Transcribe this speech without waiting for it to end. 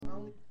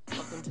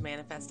welcome to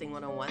Manifesting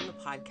 101, the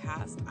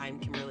podcast. I'm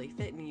Kimberly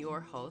Fitton, your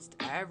host,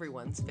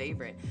 everyone's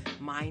favorite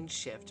mind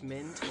shift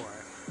mentor,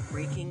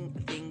 breaking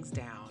things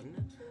down,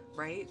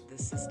 right? The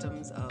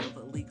systems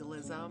of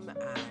legalism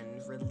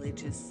and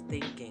religious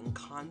thinking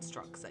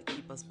constructs that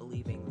keep us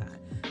believing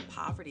that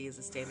poverty is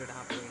a standard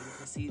operating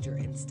procedure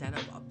instead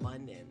of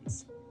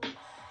abundance.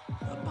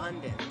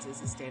 Abundance is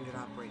a standard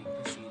operating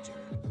procedure.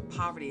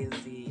 Poverty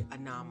is the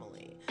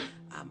anomaly.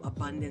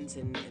 Abundance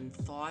in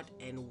thought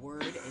and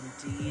word and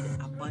deed,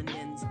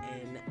 abundance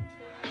in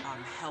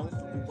health,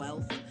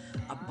 wealth,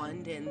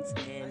 abundance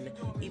in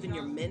even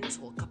your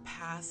mental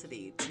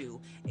capacity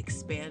to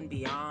expand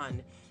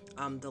beyond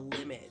the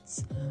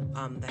limits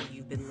that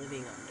you've been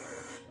living under.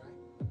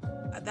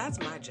 That's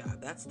my job.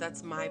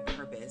 That's my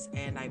purpose,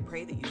 and I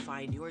pray that you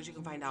find yours. You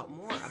can find out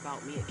more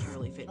about me at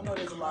KimberlyFitton.com. I know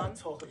there's a lot of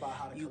talk about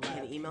how to You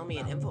can email me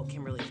at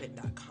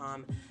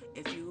info@KimberlyFitton.com.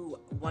 If you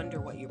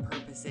wonder what your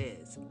purpose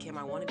is, Kim,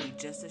 I want to be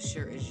just as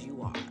sure as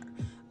you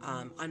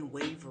are,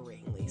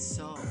 unwaveringly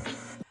so.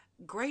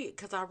 Great,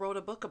 because I wrote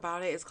a book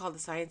about it. It's called The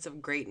Science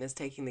of Greatness,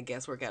 Taking the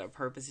Guesswork Out of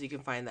Purpose. You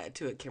can find that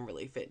too at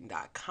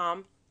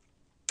KimberlyFitton.com.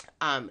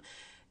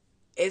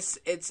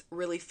 It's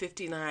really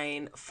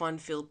 59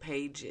 fun-filled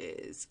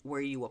pages where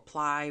you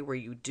apply, where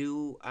you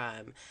do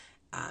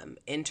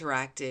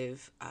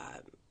interactive,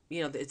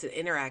 it's an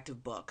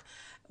interactive book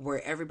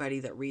where everybody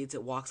that reads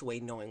it walks away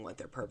knowing what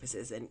their purpose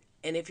is. And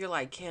if you're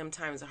like, Kim,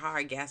 times are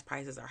hard, gas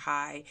prices are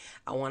high,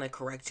 I want to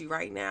correct you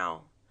right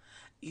now.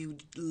 You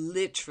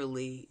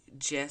literally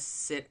just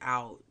sit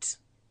out.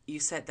 You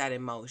set that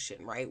in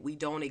motion, right? We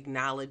don't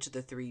acknowledge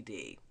the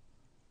 3D.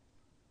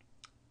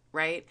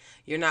 Right?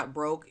 You're not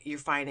broke. Your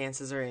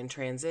finances are in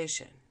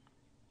transition.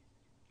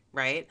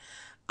 Right?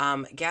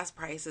 Gas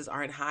prices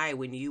aren't high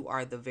when you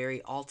are the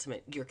very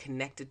ultimate. You're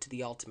connected to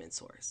the ultimate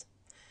source.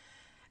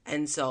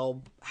 And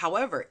so,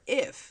 however,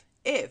 if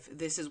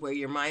this is where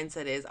your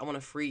mindset is, I want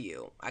to free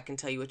you. I can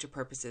tell you what your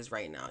purpose is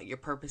right now. Your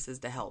purpose is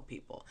to help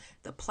people.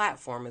 The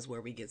platform is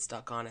where we get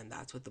stuck on, and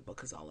that's what the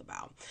book is all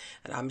about.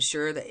 And I'm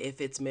sure that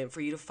if it's meant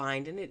for you to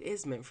find, and it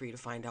is meant for you to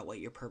find out what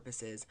your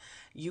purpose is,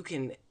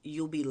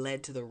 you'll be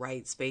led to the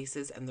right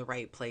spaces and the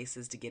right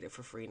places to get it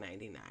for free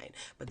 99.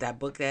 But that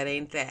book, that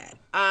ain't that.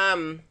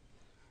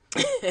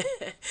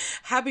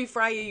 Happy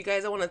Friday, you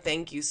guys. I want to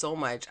thank you so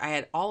much. I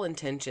had all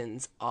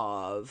intentions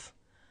of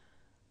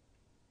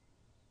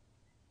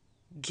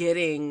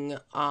getting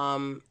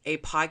a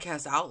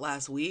podcast out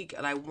last week,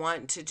 and I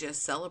want to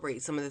just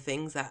celebrate some of the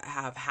things that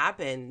have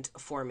happened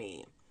for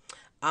me.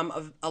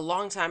 A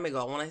long time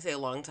ago, when I say a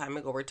long time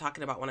ago, we're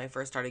talking about when I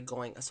first started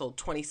going, so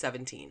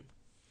 2017.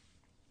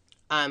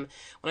 When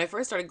I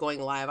first started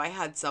going live, I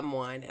had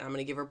someone, and I'm going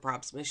to give her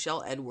props,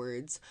 Michelle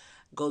Edwards,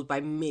 goes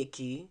by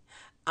Mickey,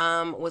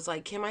 was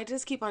like, Kim, I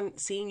just keep on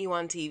seeing you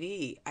on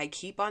TV. I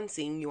keep on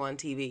seeing you on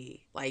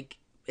TV. Like,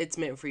 it's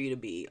meant for you to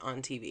be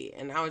on TV.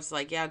 And I was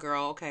like, yeah,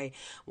 girl, okay.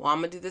 Well, I'm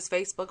going to do this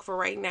Facebook for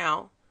right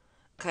now,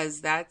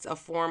 because that's a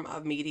form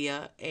of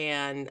media.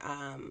 And,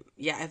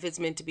 if it's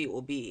meant to be, it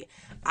will be.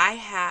 I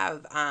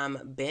have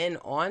been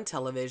on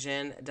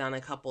television, done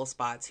a couple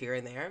spots here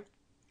and there,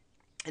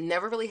 and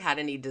never really had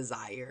any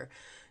desire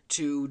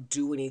to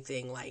do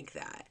anything like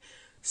that.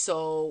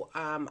 So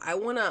I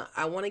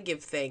wanna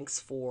give thanks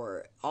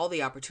for all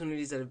the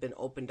opportunities that have been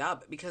opened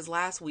up, because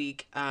last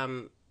week,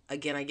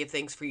 again, I give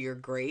thanks for your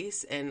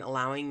grace and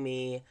allowing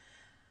me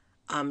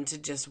to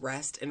just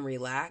rest and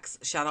relax.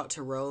 Shout out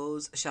to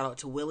Rose. Shout out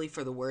to Willie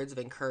for the words of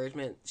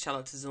encouragement. Shout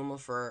out to Zuma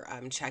for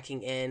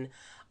checking in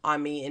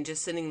on me and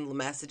just sending the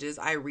messages.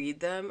 I read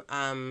them.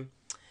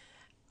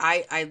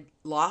 I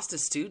lost a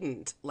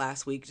student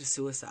last week to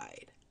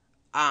suicide.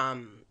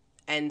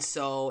 And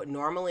so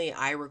normally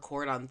I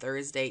record on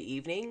Thursday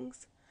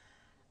evenings.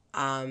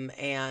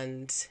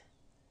 And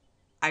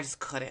I just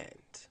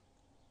couldn't.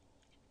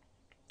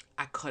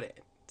 I couldn't.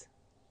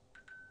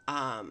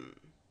 I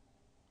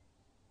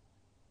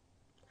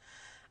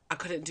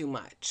couldn't do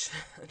much.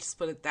 Just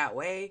put it that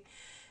way.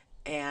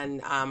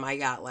 And I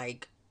got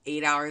like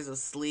 8 hours of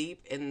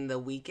sleep in the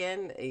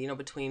weekend,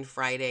 between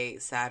Friday,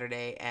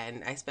 Saturday,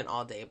 and I spent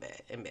all day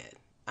in bed.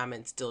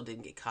 And still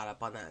didn't get caught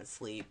up on that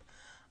sleep.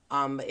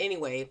 But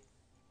anyway,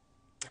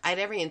 I had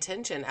every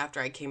intention after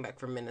I came back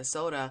from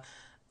Minnesota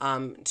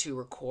to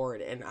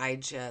record, and I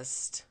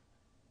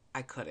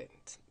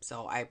couldn't.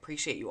 So I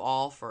appreciate you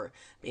all for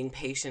being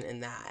patient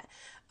in that.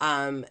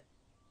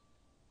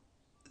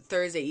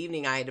 Thursday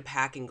evening, I had to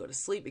pack and go to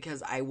sleep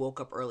because I woke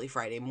up early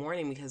Friday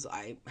morning because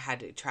I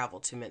had to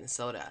travel to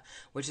Minnesota,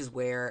 which is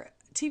where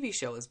a TV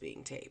show is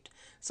being taped.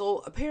 So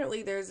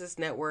apparently there's this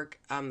network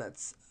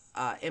that's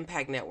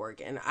Impact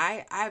Network, and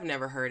I've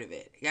never heard of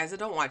it. Guys, I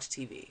don't watch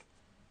TV.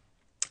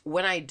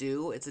 When I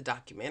do, it's a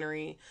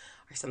documentary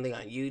or something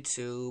on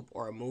YouTube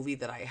or a movie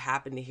that I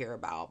happen to hear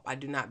about. I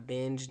do not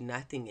binge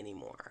nothing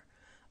anymore.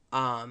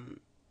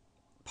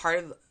 Part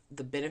of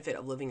the benefit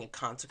of living a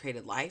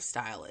consecrated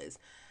lifestyle is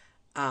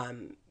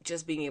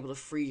just being able to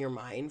free your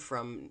mind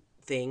from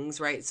things,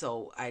 right?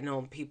 So I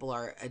know people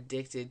are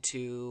addicted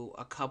to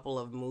a couple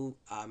of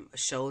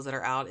shows that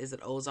are out. Is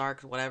it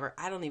Ozark, whatever?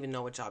 I don't even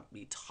know what y'all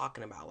be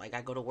talking about. Like,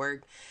 I go to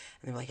work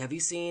and they're like, have you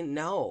seen?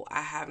 No,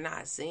 I have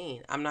not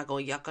seen. I'm not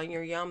going to yuck on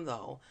your yum,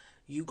 though.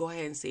 You go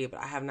ahead and see it, but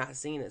I have not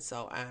seen it.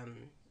 So I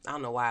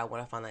don't know why I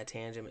went off on that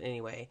tangent. But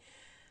anyway,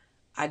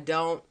 I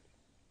don't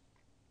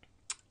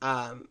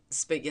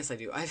yes, I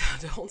do. I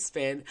don't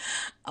spend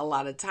a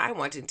lot of time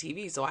watching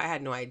TV, so I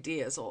had no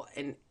idea. So,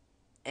 and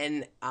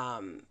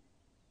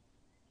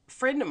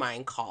friend of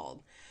mine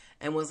called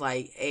and was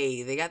like,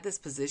 hey, they got this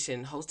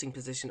hosting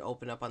position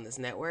open up on this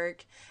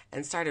network,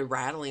 and started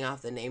rattling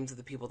off the names of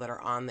the people that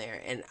are on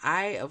there. And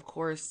I, of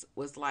course,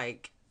 was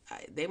like,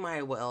 they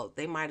might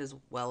as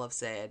well have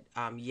said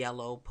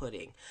yellow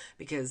pudding,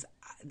 because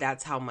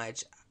that's how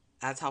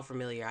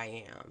familiar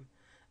I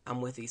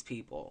am with these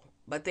people.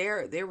 But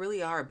they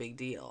really are a big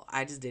deal.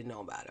 I just didn't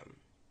know about them.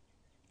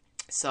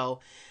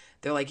 So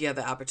they're like, yeah,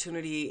 the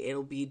opportunity,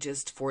 it'll be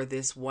just for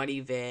this one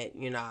event,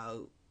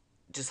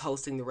 just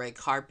hosting the red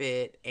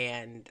carpet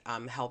and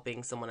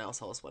helping someone else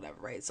host whatever,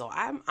 right? So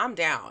I'm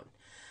down.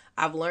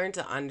 I've learned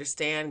to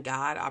understand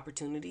God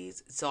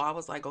opportunities. So I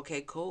was like,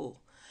 okay, cool.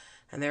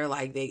 And they're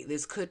like,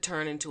 this could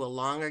turn into a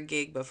longer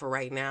gig, but for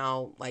right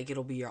now, like,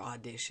 it'll be your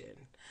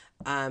audition.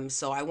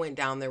 So I went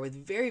down there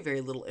with very,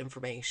 very little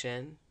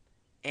information,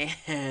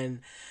 and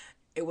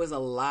it was a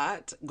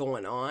lot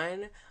going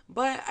on,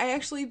 but I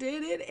actually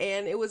did it,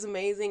 and it was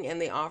amazing.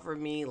 And they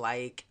offered me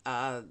like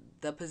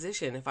the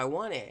position if I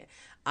want it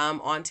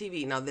on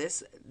TV. Now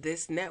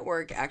this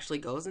network actually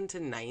goes into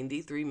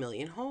 93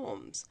 million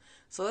homes,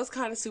 so that's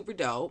kind of super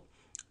dope.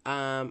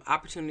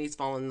 Opportunities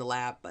fall in the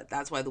lap, but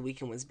that's why the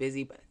weekend was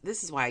busy. But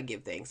this is why I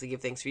give thanks. I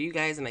give thanks for you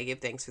guys, and I give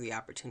thanks for the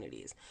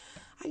opportunities.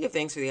 I give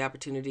thanks for the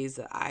opportunities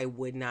that I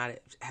would not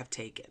have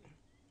taken.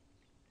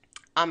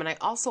 And I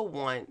also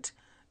want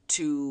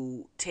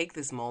to take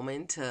this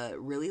moment to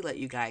really let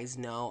you guys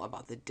know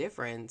about the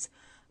difference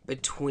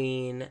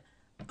between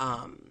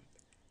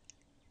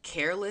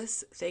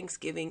careless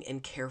Thanksgiving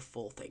and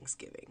careful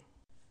Thanksgiving.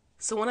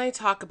 So when I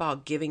talk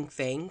about giving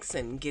thanks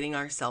and getting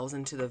ourselves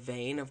into the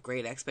vein of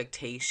great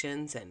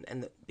expectations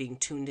and being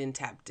tuned in,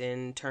 tapped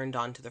in, turned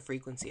on to the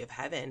frequency of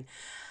heaven,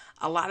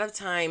 a lot of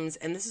times,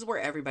 and this is where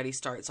everybody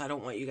starts, so I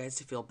don't want you guys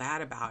to feel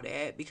bad about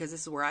it, because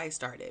this is where I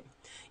started.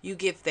 You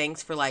give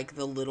thanks for like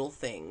the little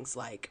things,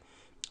 like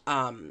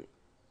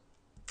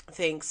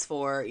thanks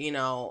for,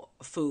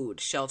 food,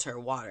 shelter,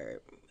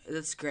 water.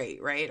 That's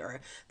great, right?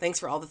 Or thanks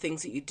for all the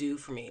things that you do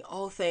for me.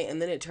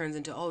 And then it turns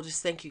into,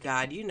 just thank you,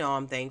 God.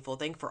 I'm thankful.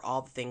 Thank for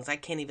all the things. I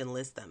can't even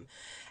list them.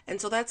 And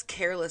so that's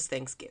careless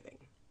Thanksgiving.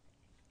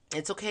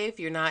 It's okay if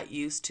you're not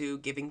used to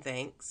giving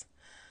thanks.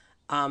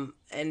 And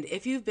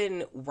if you've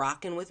been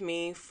rocking with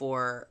me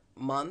for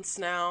months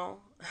now,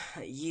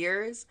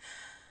 years,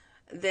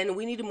 then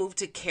we need to move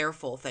to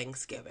careful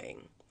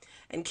Thanksgiving.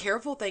 And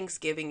careful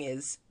Thanksgiving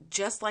is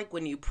just like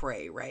when you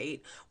pray, right?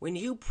 When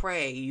you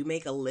pray, you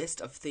make a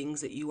list of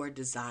things that you are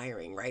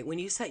desiring, right? When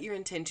you set your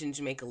intentions,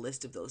 you make a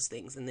list of those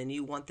things, and then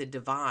you want the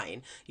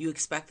divine, you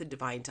expect the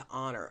divine to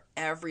honor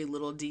every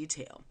little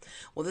detail.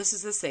 Well, this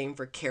is the same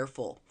for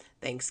careful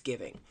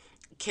Thanksgiving.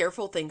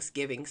 Careful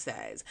Thanksgiving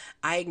says,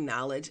 I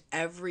acknowledge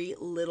every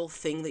little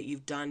thing that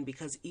you've done,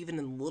 because even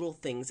in little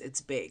things,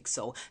 it's big.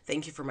 So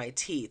thank you for my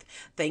teeth.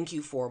 Thank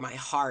you for my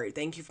heart.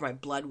 Thank you for my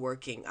blood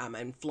working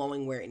and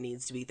flowing where it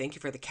needs to be. Thank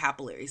you for the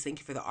capillaries. Thank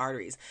you for the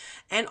arteries.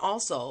 And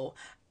also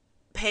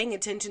paying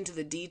attention to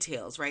the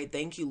details, right?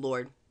 Thank you,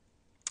 Lord,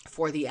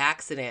 for the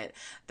accident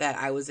that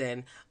I was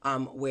in,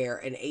 where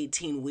an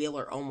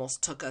 18-wheeler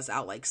almost took us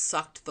out, like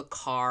sucked the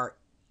car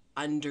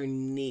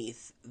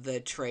underneath the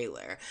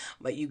trailer,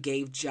 but you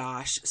gave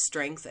Josh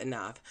strength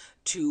enough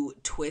to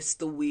twist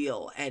the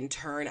wheel and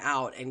turn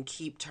out and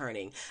keep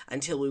turning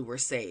until we were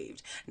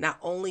saved. Not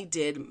only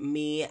did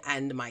me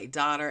and my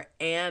daughter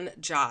and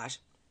Josh,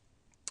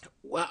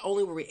 not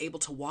only were we able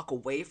to walk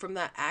away from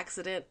that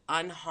accident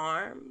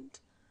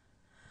unharmed,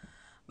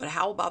 but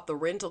how about the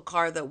rental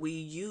car that we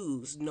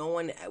used?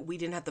 We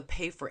didn't have to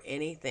pay for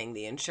anything.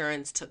 The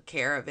insurance took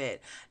care of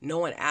it. No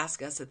one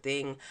asked us a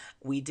thing.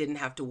 We didn't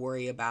have to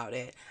worry about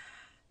it.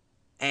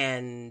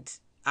 And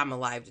I'm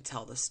alive to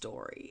tell the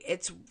story.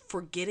 It's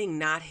forgetting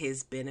not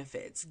his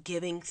benefits,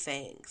 giving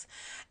thanks,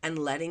 and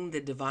letting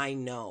the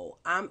divine know,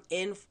 I'm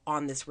in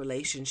on this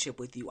relationship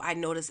with you. I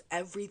notice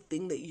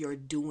everything that you're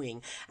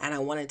doing, and I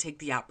want to take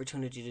the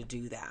opportunity to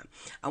do that.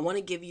 I want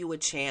to give you a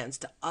chance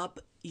to up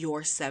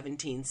your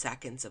 17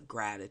 seconds of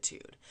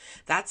gratitude.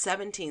 That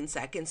 17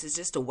 seconds is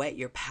just to wet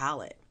your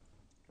palate.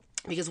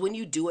 Because when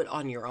you do it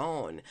on your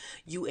own,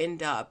 you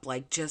end up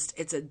like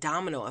it's a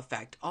domino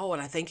effect. Oh,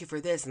 and I thank you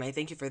for this, and I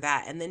thank you for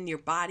that. And then your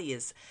body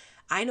is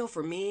I know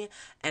for me,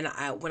 and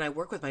when I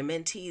work with my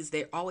mentees,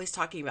 they're always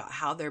talking about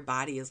how their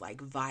body is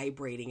like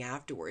vibrating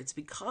afterwards,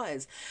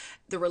 because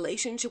the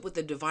relationship with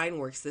the divine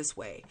works this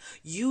way.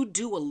 You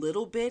do a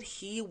little bit,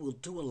 he will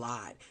do a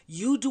lot.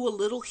 You do a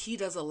little, he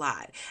does a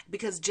lot.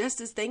 Because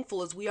just as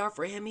thankful as we are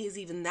for him, he's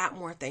even that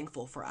more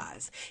thankful for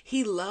us.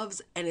 He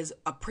loves and is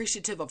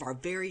appreciative of our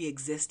very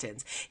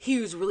existence. He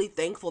is really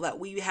thankful that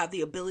we have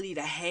the ability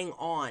to hang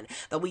on,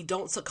 that we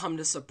don't succumb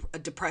to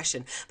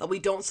depression, that we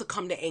don't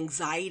succumb to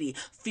anxiety,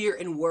 fear,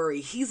 and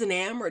worry. He's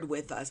enamored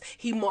with us.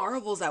 He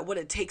marvels at what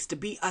it takes to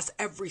be us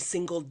every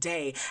single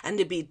day, and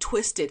to be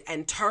twisted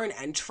and turned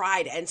and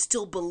tried and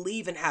still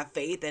believe and have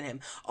faith in him.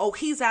 Oh,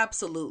 he's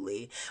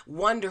absolutely,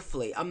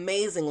 wonderfully,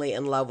 amazingly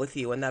in love with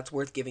you, and that's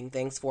worth giving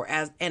thanks for.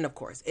 And of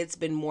course, it's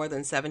been more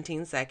than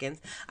 17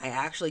 seconds. I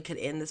actually could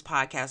end this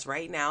podcast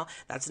right now.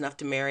 That's enough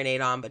to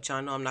marinate on, but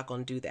y'all know I'm not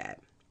going to do that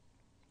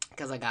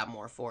because I got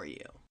more for you.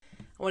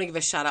 I want to give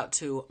a shout out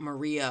to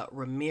Maria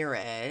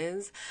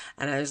Ramirez,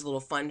 and there's a little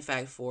fun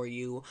fact for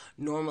you.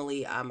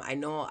 Normally, I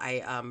know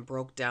I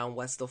broke down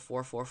what's the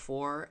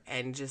 444,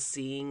 and just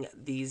seeing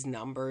these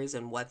numbers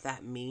and what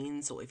that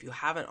means. So if you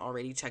haven't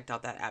already checked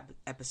out that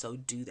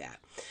episode, do that.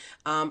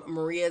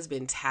 Maria has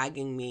been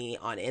tagging me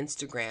on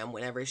Instagram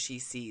whenever she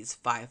sees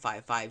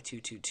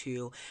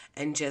 555222,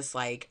 and just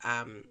like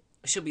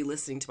she'll be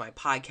listening to my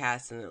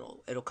podcast, and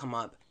it'll come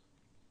up.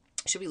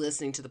 She'll be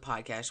listening to the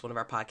podcast, one of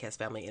our podcast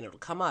family, and it'll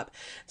come up.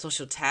 So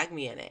she'll tag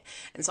me in it.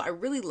 And so I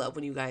really love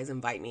when you guys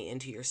invite me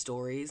into your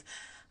stories.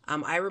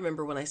 I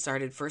remember when I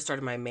first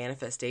started my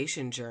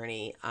manifestation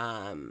journey,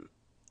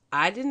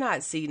 I did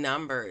not see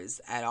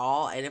numbers at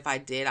all. And if I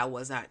did, I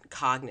wasn't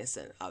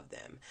cognizant of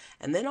them.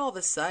 And then all of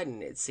a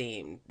sudden, it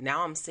seemed,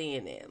 now I'm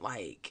seeing it,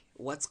 like,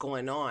 what's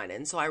going on?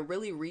 And so I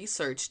really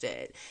researched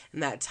it in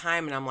that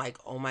time, and I'm like,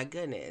 oh my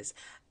goodness.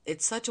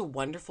 It's such a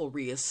wonderful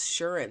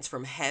reassurance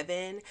from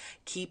heaven.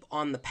 Keep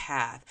on the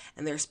path.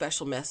 And there are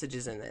special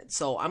messages in it.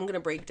 So I'm going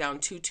to break down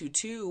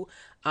 222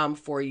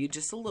 for you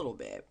just a little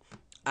bit.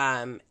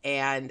 And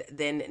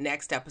then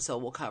next episode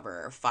we'll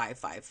cover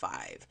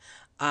 555.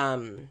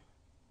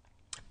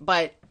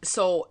 But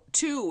so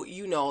 2,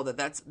 you know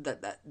that's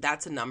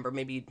a number.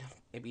 Maybe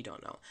you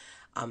don't know.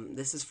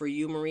 This is for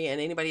you, Maria,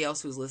 and anybody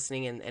else who's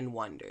listening and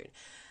wondered.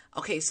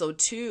 Okay, so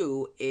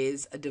 2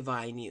 is a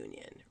divine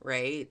union,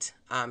 right?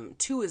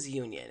 2 is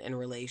union and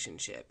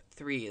relationship.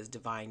 3 is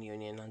divine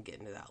union. I'll get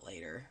into that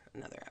later,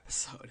 another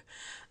episode,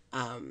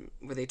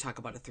 where they talk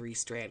about a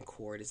 3-strand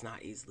cord is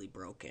not easily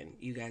broken.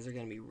 You guys are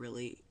going to be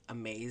really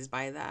amazed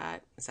by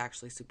that. It's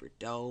actually super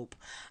dope,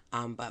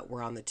 but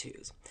we're on the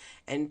 2s.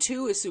 And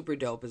 2 is super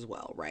dope as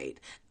well, right?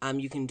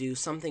 You can do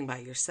something by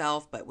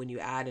yourself, but when you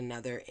add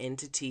another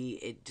entity,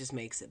 it just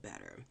makes it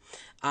better.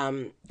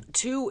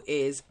 2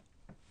 is,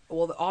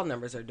 well, all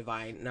numbers are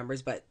divine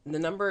numbers, but the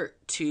number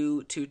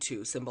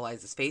 222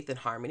 symbolizes faith and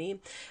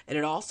harmony. And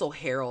it also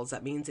heralds,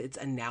 that means it's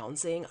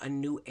announcing a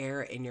new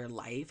era in your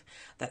life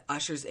that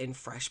ushers in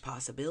fresh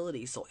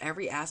possibilities. So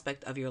every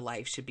aspect of your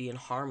life should be in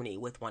harmony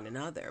with one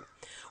another.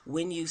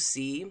 When you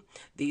see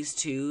these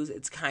 2s,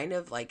 it's kind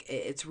of like,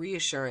 it's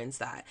reassurance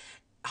that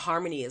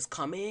harmony is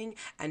coming,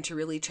 and to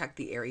really check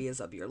the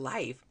areas of your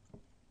life.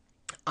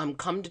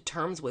 Come to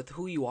terms with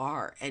who you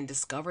are and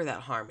discover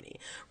that harmony.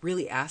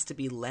 Really ask to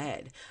be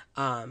led.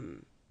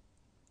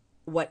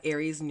 What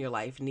areas in your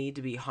life need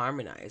to be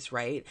harmonized,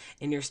 right?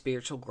 In your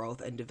spiritual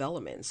growth and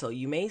development. So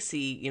you may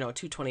see,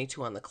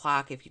 222 on the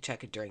clock if you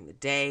check it during the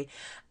day,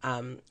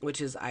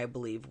 which is, I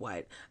believe,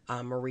 what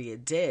Maria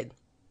did.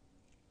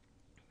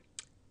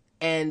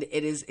 And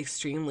it is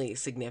extremely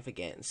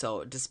significant.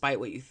 So despite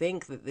what you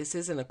think, that this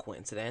isn't a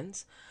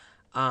coincidence,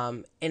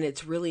 and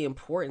it's really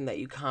important that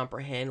you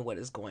comprehend what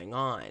is going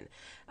on.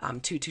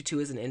 222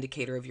 is an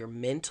indicator of your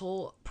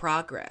mental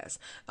progress.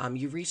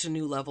 You've reached a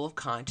new level of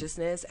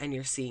consciousness, and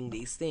you're seeing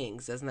these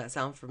things. Doesn't that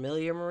sound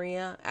familiar,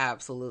 Maria?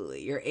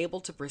 Absolutely. You're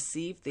able to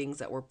perceive things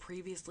that were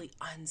previously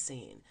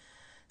unseen.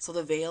 So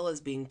the veil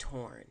is being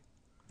torn.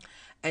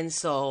 And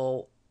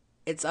so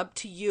it's up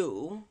to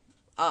you,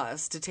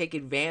 us, to take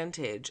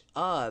advantage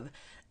of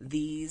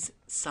these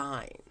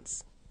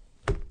signs.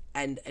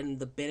 And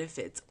the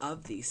benefits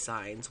of these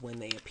signs when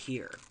they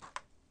appear.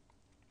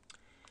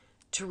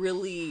 To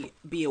really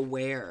be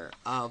aware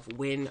of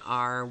when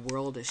our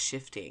world is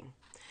shifting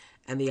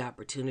and the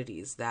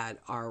opportunities that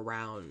are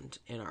around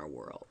in our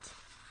world.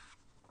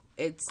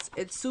 It's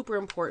super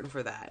important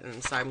for that.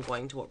 And so I'm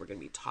going to what we're going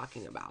to be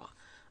talking about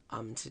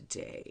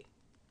today.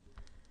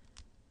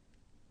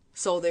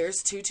 So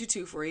there's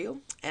 222 for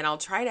you, and I'll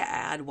try to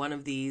add one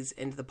of these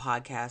into the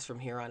podcast from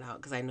here on out,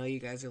 because I know you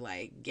guys are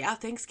like, yeah,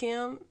 thanks,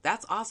 Kim.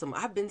 That's awesome.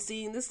 I've been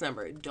seeing this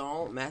number.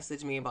 Don't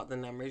message me about the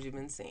numbers you've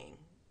been seeing.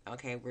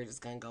 Okay, we're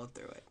just going to go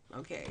through it.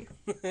 Okay.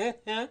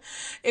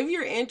 If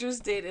you're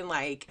interested in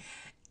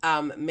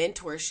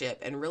mentorship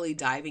and really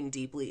diving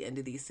deeply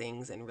into these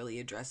things and really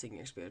addressing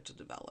your spiritual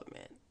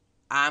development,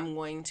 I'm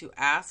going to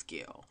ask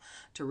you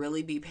to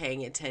really be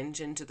paying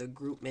attention to the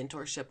group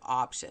mentorship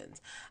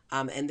options.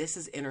 And this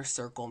is inner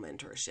circle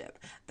mentorship.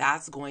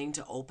 That's going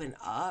to open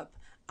up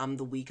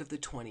the week of the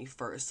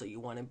 21st. So you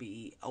want to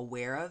be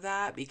aware of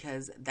that,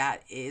 because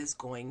that is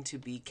going to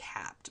be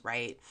capped,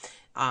 right?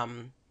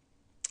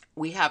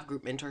 We have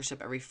group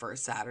mentorship every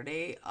first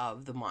Saturday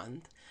of the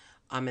month,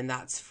 and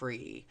that's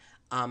free.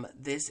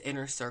 This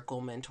inner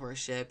circle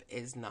mentorship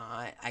is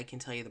not, I can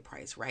tell you the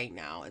price right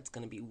now. It's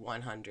going to be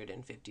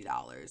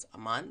 $150 a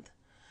month.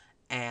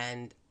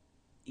 And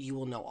you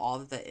will know all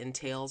that that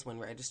entails when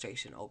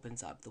registration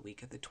opens up the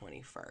week of the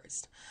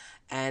 21st.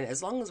 And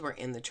as long as we're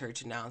in the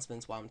church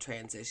announcements while I'm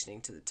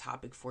transitioning to the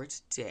topic for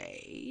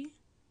today,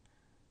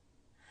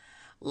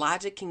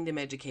 Logic Kingdom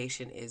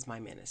Education is my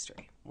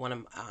ministry.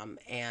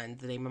 And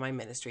the name of my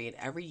ministry. And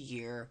every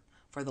year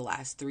for the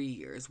last 3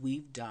 years,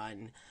 we've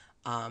done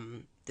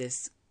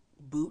this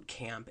boot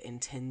camp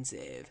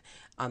intensive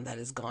that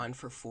has gone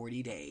for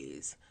 40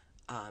 days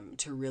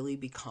to really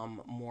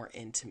become more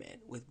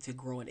intimate, to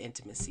grow in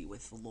intimacy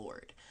with the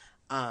Lord.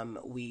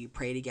 We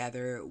pray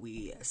together.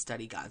 We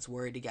study God's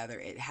word together.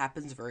 It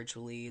happens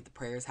virtually. The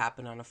prayers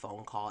happen on a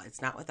phone call.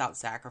 It's not without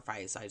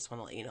sacrifice. So I just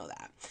want to let you know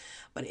that.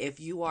 But if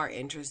you are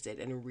interested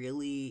in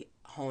really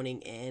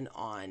honing in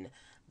on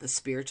the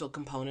spiritual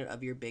component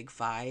of your Big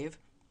Five,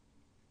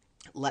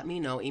 let me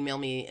know. Email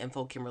me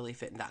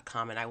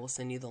info@kimberlyfitton.com, and I will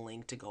send you the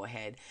link to go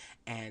ahead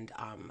and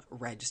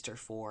register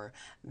for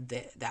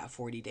that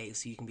 40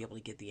 days so you can be able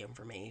to get the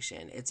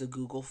information. It's a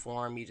Google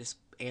form. You just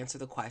answer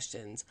the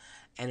questions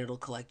and it'll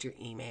collect your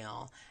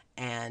email,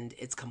 and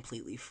it's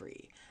completely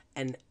free.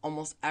 And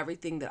almost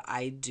everything that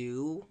I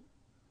do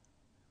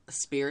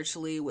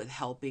spiritually with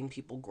helping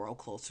people grow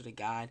closer to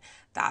God,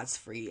 that's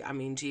free. I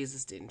mean,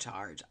 Jesus didn't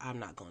charge. I'm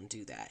not going to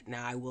do that.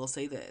 Now, I will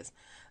say this.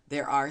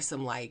 There are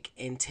some like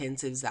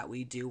intensives that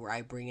we do where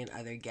I bring in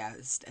other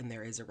guests, and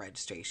there is a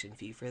registration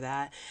fee for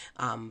that.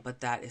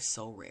 But that is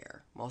so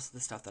rare. Most of the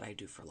stuff that I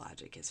do for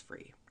Logic is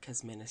free,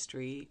 because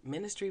ministry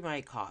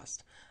might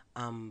cost,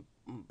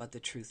 but the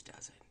truth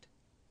doesn't.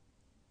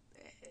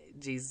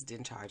 Jesus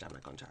didn't charge. I'm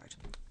not going to charge.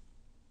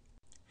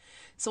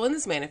 So in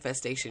this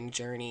manifestation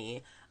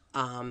journey,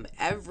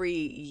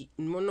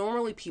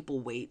 normally people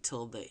wait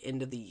till the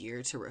end of the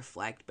year to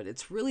reflect, but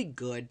it's really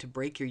good to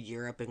break your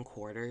year up in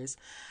quarters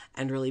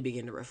and really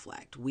begin to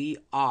reflect. We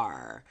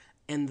are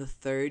in the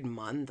 3rd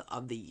month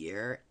of the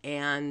year,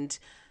 and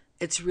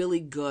it's really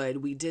good.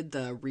 We did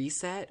the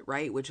reset,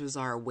 right? Which was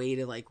our way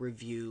to like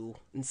review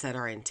and set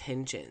our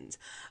intentions.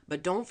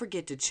 But don't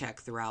forget to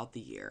check throughout the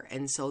year.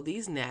 And so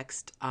these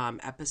next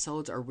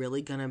episodes are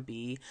really going to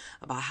be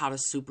about how to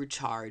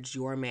supercharge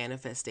your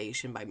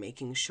manifestation by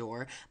making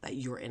sure that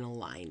you're in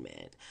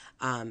alignment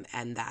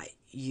and that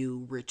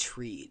you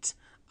retreat.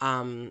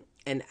 And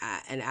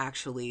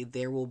actually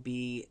there will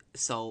be,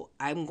 so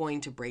I'm going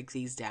to break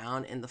these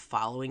down in the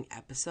following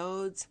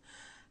episodes.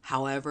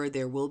 However,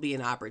 there will be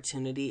an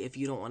opportunity, if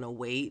you don't want to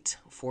wait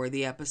for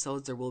the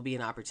episodes, there will be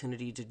an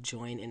opportunity to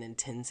join an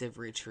intensive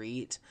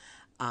retreat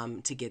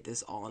to get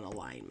this all in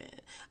alignment.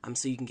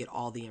 So you can get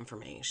all the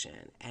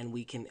information and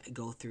we can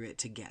go through it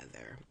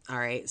together. All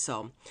right.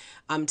 So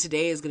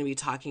today is going to be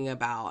talking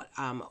about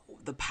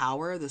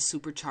the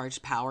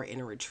supercharged power in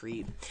a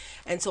retreat.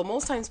 And so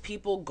most times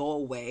people go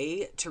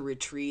away to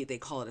retreat. They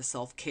call it a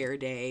self-care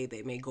day.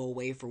 They may go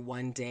away for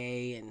one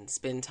day and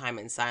spend time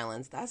in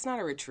silence. That's not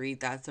a retreat.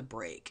 That's a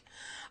break.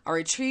 A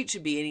retreat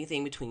should be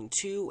anything between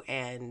 2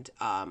 and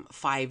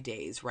 5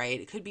 days,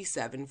 right? It could be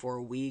 7 for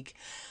a week.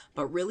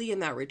 But really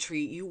in that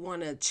retreat, you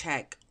want to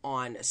check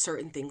on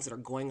certain things that are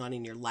going on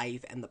in your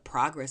life and the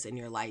progress in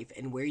your life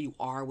and where you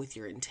are with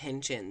your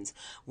intentions,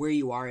 where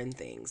you are in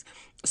things.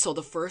 So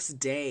the first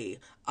day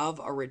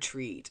of a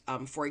retreat,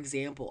 for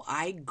example,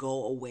 I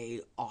go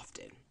away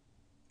often.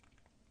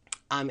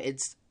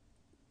 It's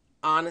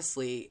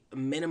honestly a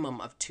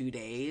minimum of 2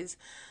 days,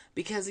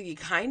 because you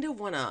kind of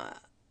want to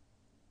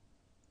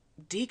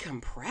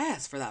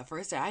decompress for that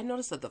first day. I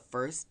noticed that the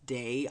first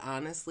day,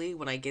 honestly,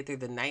 when I get there,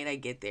 the night I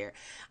get there,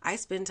 I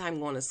spend time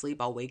going to sleep.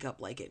 I'll wake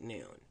up like at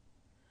noon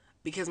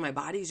because my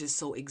body's just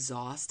so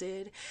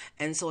exhausted.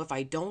 And so if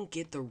I don't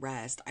get the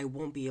rest, I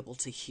won't be able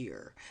to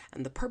hear.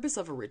 And the purpose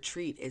of a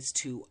retreat is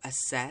to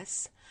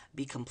assess,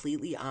 be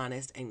completely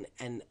honest,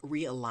 and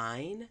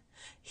realign,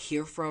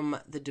 hear from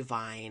the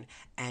divine,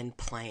 and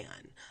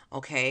plan.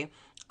 Okay?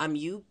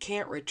 You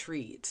can't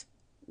retreat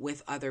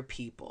with other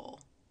people.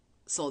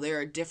 So there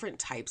are different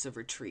types of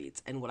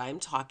retreats, and what I'm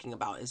talking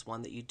about is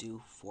one that you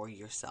do for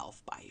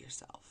yourself, by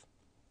yourself.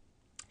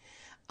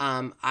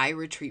 I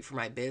retreat for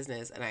my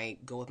business, and I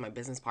go with my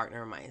business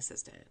partner and my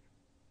assistant.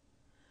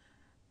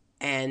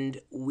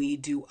 And we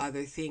do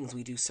other things.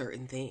 We do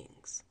certain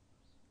things.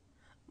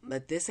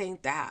 But this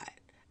ain't that.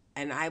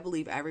 And I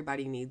believe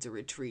everybody needs a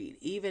retreat.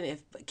 Even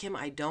if, Kim,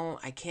 I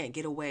can't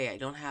get away. I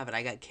don't have it.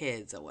 I got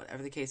kids, or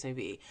whatever the case may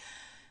be.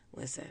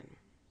 Listen,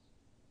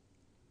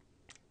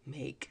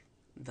 make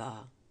the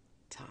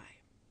time.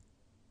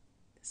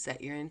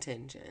 Set your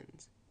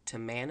intentions to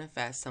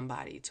manifest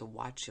somebody to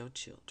watch your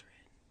children.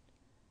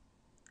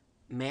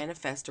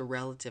 Manifest a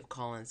relative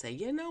call and say,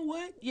 you know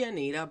what? You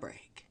need a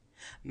break.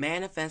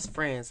 Manifest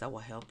friends that will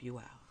help you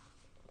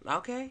out.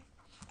 Okay?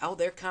 Oh,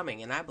 they're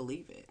coming, and I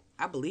believe it.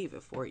 I believe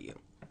it for you.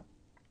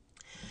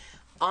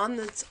 on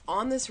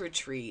this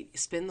retreat,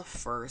 spend the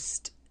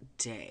first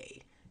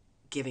day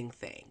giving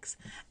thanks.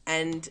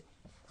 And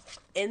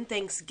in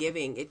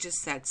Thanksgiving, it just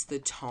sets the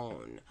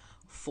tone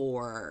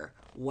for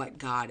what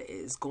God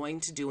is going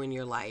to do in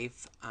your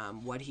life,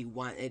 what he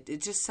wants.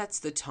 It just sets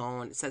the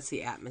tone, it sets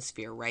the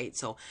atmosphere, right?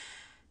 So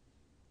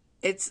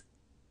it's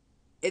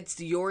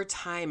your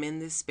time in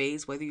this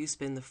space, whether you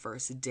spend the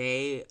first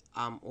day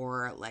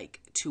or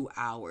like 2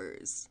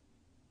 hours.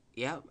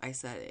 Yep, I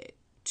said it.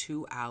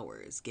 2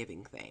 hours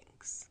giving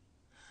thanks.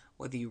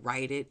 Whether you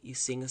write it, you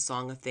sing a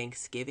song of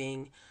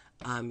thanksgiving,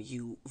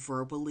 you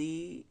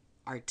verbally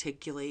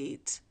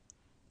articulate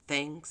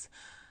thanks,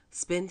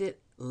 spend it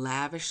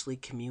lavishly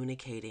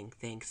communicating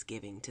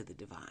thanksgiving to the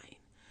divine.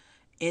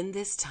 In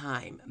this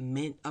time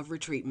of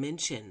retreat,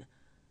 mention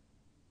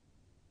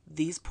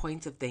these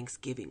points of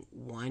thanksgiving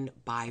one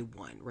by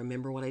one.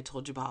 Remember what I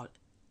told you about?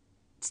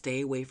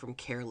 Stay away from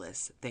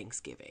careless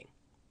thanksgiving.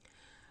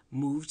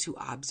 Move to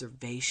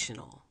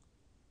observational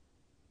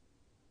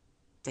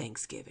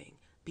thanksgiving.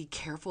 Be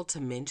careful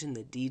to mention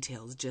the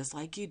details just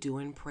like you do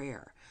in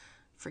prayer.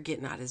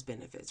 Forget not his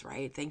benefits,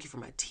 right? Thank you for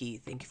my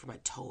teeth. Thank you for my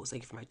toes.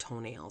 Thank you for my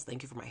toenails.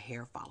 Thank you for my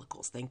hair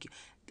follicles. Thank you.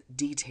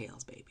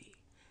 Details, baby.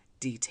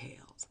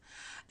 Details.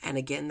 And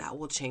again, that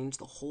will change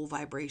the whole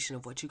vibration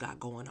of what you got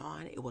going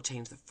on. It will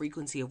change the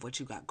frequency of what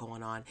you got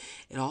going on.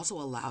 It also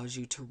allows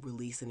you to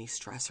release any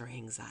stress or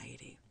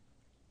anxiety.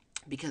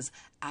 Because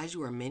as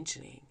you are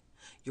mentioning,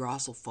 you're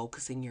also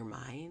focusing your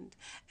mind,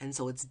 and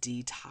so it's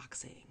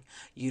detoxing.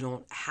 You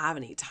don't have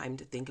any time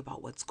to think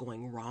about what's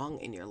going wrong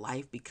in your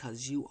life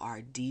because you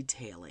are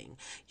detailing.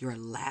 You're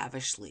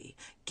lavishly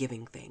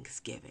giving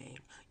thanksgiving.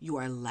 You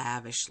are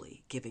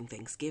lavishly giving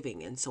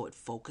thanksgiving, and so it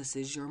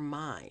focuses your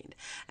mind.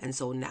 And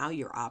so now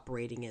you're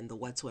operating in the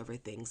whatsoever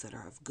things that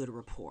are of good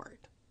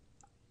report.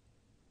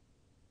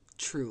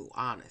 True,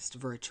 honest,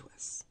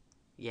 virtuous.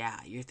 Yeah,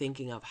 you're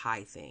thinking of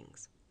high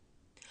things.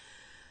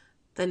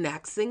 The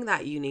next thing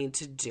that you need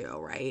to do,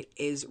 right,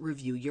 is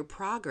review your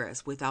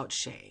progress without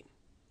shame.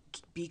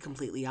 Be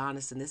completely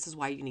honest, and this is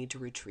why you need to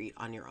retreat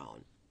on your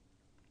own.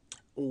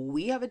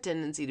 We have a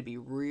tendency to be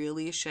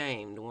really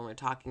ashamed when we're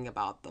talking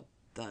about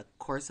the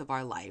course of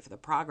our life, the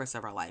progress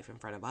of our life in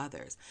front of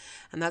others.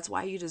 And that's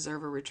why you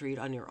deserve a retreat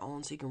on your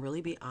own, so you can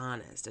really be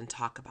honest and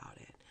talk about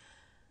it.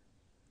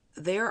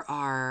 There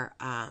are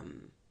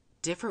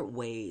different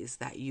ways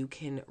that you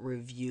can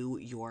review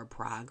your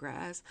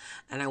progress,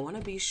 and I want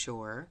to be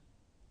sure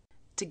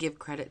to give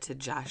credit to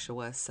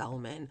Joshua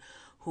Selman,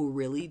 who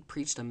really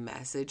preached a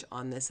message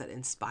on this that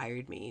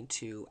inspired me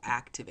to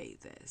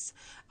activate this.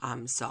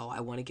 So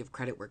I want to give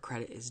credit where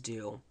credit is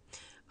due.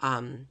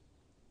 In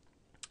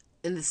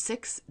the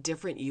 6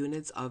 different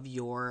units of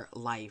your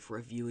life,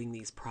 reviewing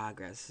these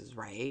progresses,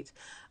 right?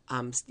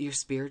 Your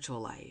spiritual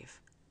life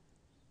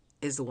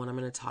is the one I'm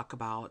going to talk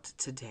about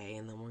today,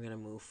 and then we're going to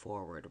move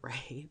forward,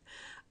 right?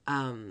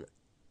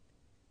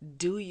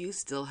 Do you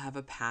still have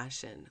a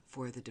passion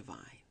for the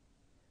divine?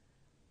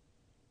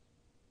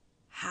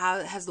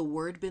 How has the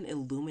word been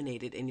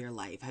illuminated in your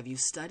life? Have you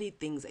studied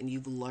things and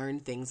you've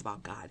learned things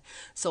about God?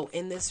 So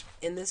in this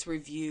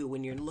review,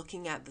 when you're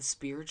looking at the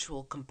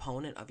spiritual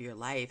component of your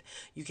life,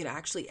 you can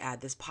actually add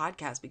this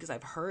podcast, because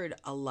I've heard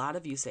a lot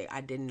of you say,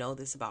 I didn't know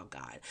this about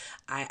God.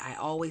 I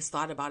always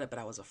thought about it, but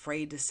I was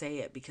afraid to say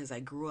it because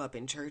I grew up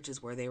in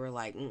churches where they were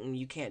like,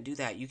 you can't do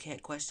that. You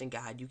can't question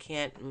God. You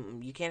can't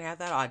have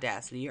that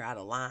audacity. You're out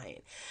of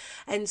line.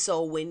 And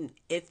so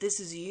if this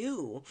is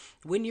you,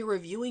 when you're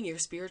reviewing your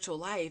spiritual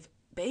life,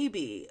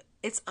 baby,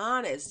 it's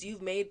honest.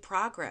 You've made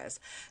progress.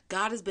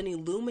 God has been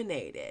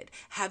illuminated.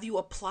 Have you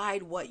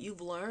applied what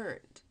you've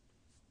learned?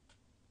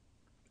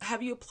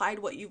 Have you applied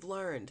what you've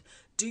learned?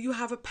 Do you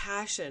have a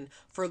passion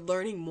for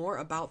learning more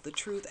about the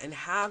truth? And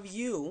have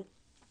you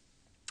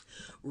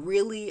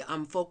really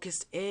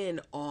focused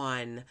in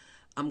on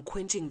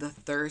quenching the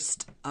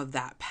thirst of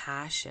that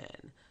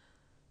passion?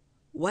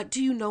 What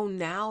do you know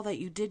now that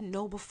you didn't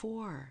know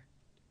before?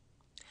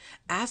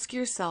 Ask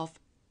yourself,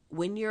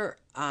 when you're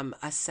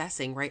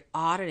assessing, right,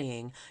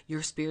 auditing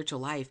your spiritual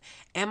life,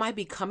 am I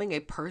becoming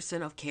a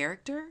person of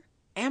character?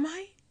 Am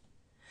I?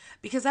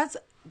 Because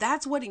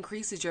that's what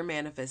increases your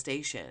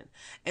manifestation.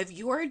 If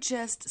you're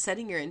just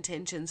setting your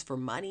intentions for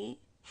money,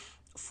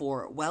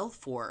 for wealth,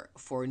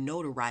 for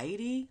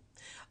notoriety,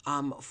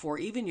 for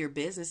even your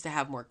business to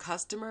have more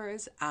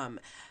customers,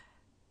 and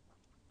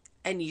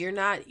you're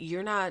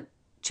not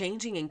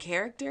changing in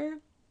character,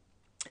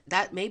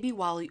 that may be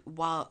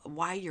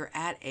why you're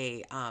at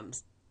a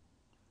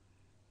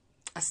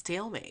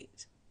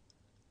stalemate.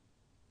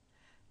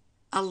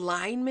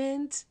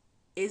 Alignment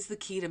is the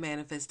key to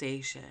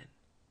manifestation.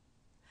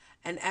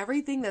 And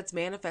everything that's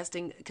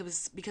manifesting,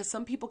 because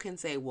some people can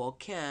say, well,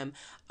 Kim,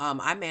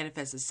 I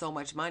manifested so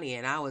much money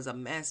and I was a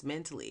mess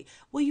mentally.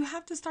 Well, you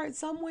have to start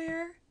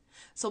somewhere.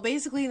 So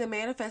basically, in the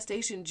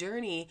manifestation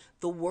journey,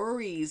 the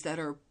worries that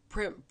are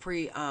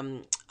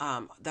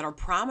that are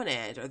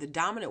prominent, or the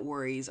dominant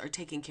worries, are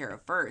taken care of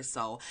first.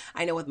 So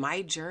I know with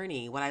my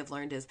journey, what I've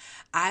learned is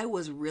I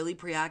was really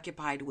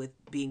preoccupied with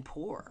being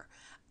poor.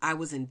 I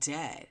was in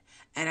debt.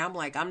 And I'm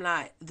like, I'm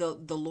not, the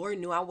Lord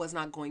knew I was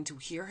not going to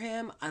hear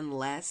him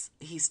unless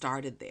he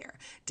started there.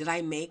 Did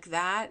I make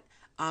that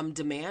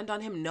demand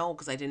on him? No,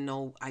 because I didn't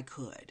know I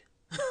could.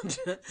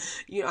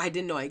 I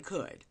didn't know I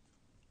could.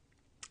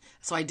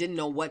 So I didn't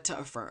know what to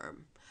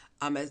affirm.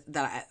 That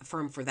I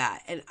affirm for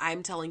that. And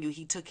I'm telling you,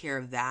 he took care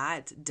of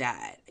that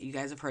debt. You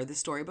guys have heard this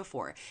story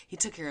before. He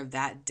took care of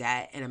that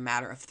debt in a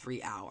matter of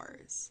 3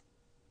 hours.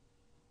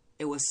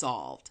 It was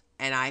solved.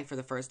 And I, for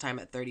the first time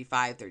at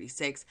 35,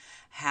 36,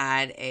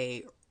 had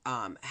a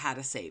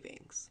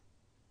savings.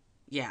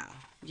 Yeah.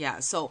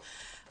 So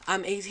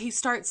he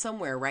starts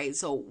somewhere, right?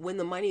 So when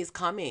the money is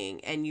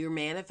coming and you're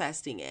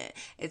manifesting it,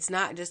 it's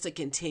not just to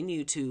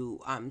continue to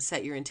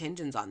set your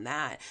intentions on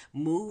that.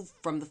 Move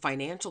from the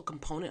financial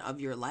component of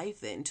your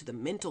life then to the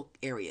mental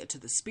area, to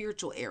the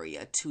spiritual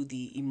area, to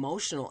the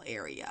emotional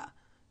area,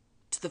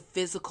 to the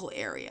physical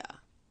area.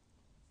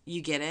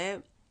 You get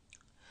it?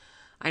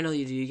 I know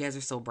you do. You guys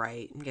are so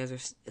bright. You guys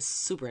are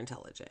super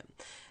intelligent.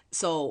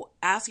 So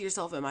ask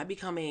yourself,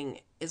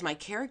 is my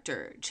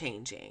character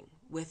changing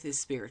with this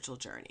spiritual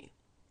journey?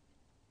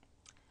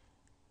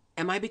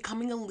 Am I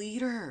becoming a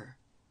leader?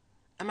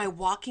 Am I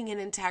walking in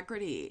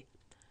integrity?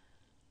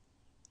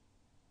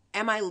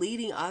 Am I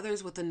leading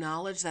others with the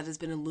knowledge that has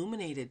been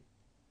illuminated?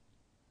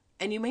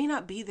 And you may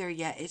not be there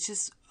yet. It's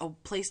just a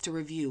place to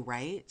review,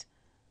 right?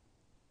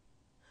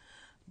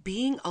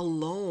 Being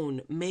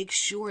alone makes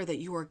sure that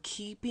you are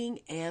keeping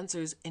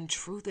answers in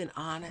truth and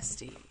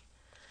honesty.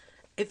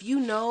 If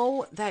you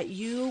know that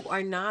you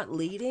are not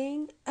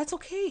leading, that's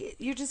okay.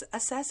 You're just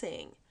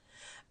assessing.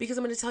 Because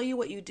I'm going to tell you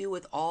what you do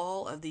with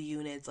all of the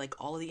units, like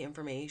all of the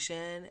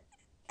information,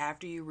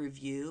 after you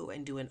review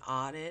and do an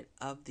audit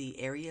of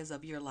the areas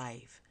of your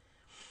life.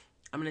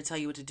 I'm going to tell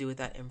you what to do with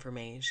that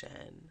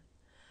information.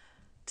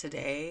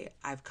 Today,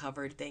 I've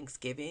covered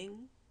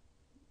Thanksgiving.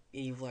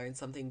 You've learned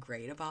something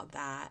great about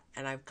that.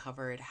 And I've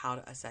covered how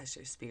to assess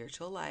your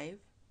spiritual life.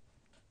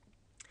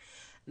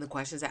 And the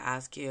questions I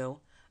ask you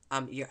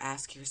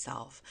ask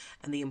yourself,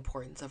 and the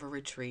importance of a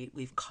retreat.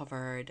 We've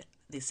covered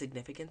the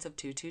significance of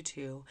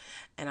 222,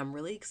 and I'm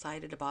really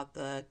excited about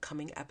the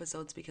coming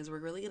episodes because we're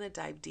really going to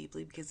dive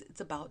deeply because it's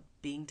about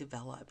being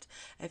developed.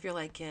 If you're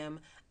like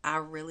Kim, I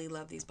really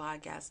love these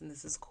podcasts and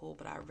this is cool,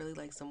 but I really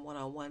like some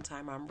one-on-one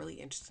time. I'm really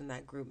interested in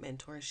that group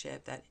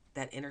mentorship,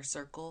 that inner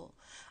circle.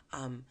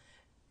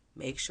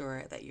 Make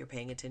sure that you're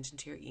paying attention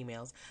to your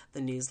emails.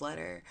 The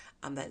newsletter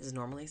that is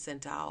normally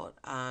sent out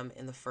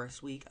in the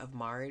first week of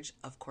March,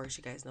 of course,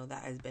 you guys know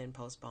that has been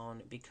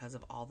postponed because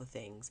of all the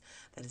things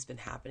that has been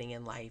happening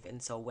in life.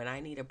 And so when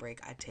I need a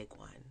break, I take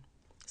one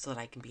so that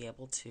I can be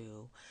able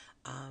to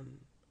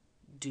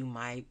do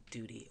my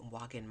duty and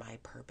walk in my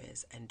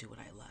purpose and do what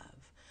I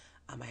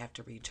love. I have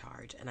to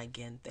recharge. And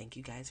again, thank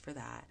you guys for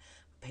that.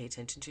 Pay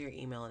attention to your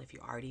email. And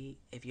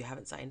if you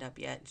haven't signed up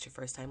yet, it's your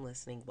first time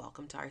listening,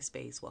 welcome to our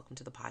space. Welcome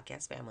to the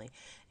podcast family.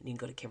 And you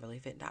can go to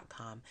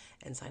KimberlyFit.com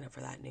and sign up for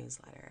that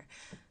newsletter.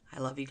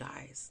 I love you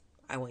guys.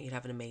 I want you to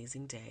have an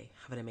amazing day,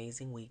 have an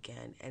amazing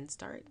weekend, and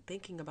start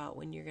thinking about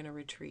when you're going to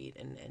retreat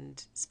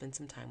and spend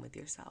some time with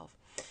yourself.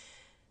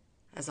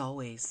 As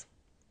always,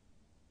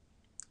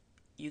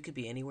 you could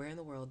be anywhere in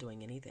the world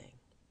doing anything,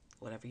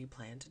 whatever you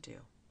plan to do.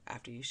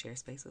 After you share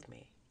space with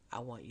me, I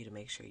want you to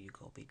make sure you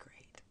go be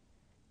great.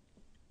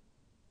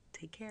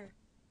 Take care.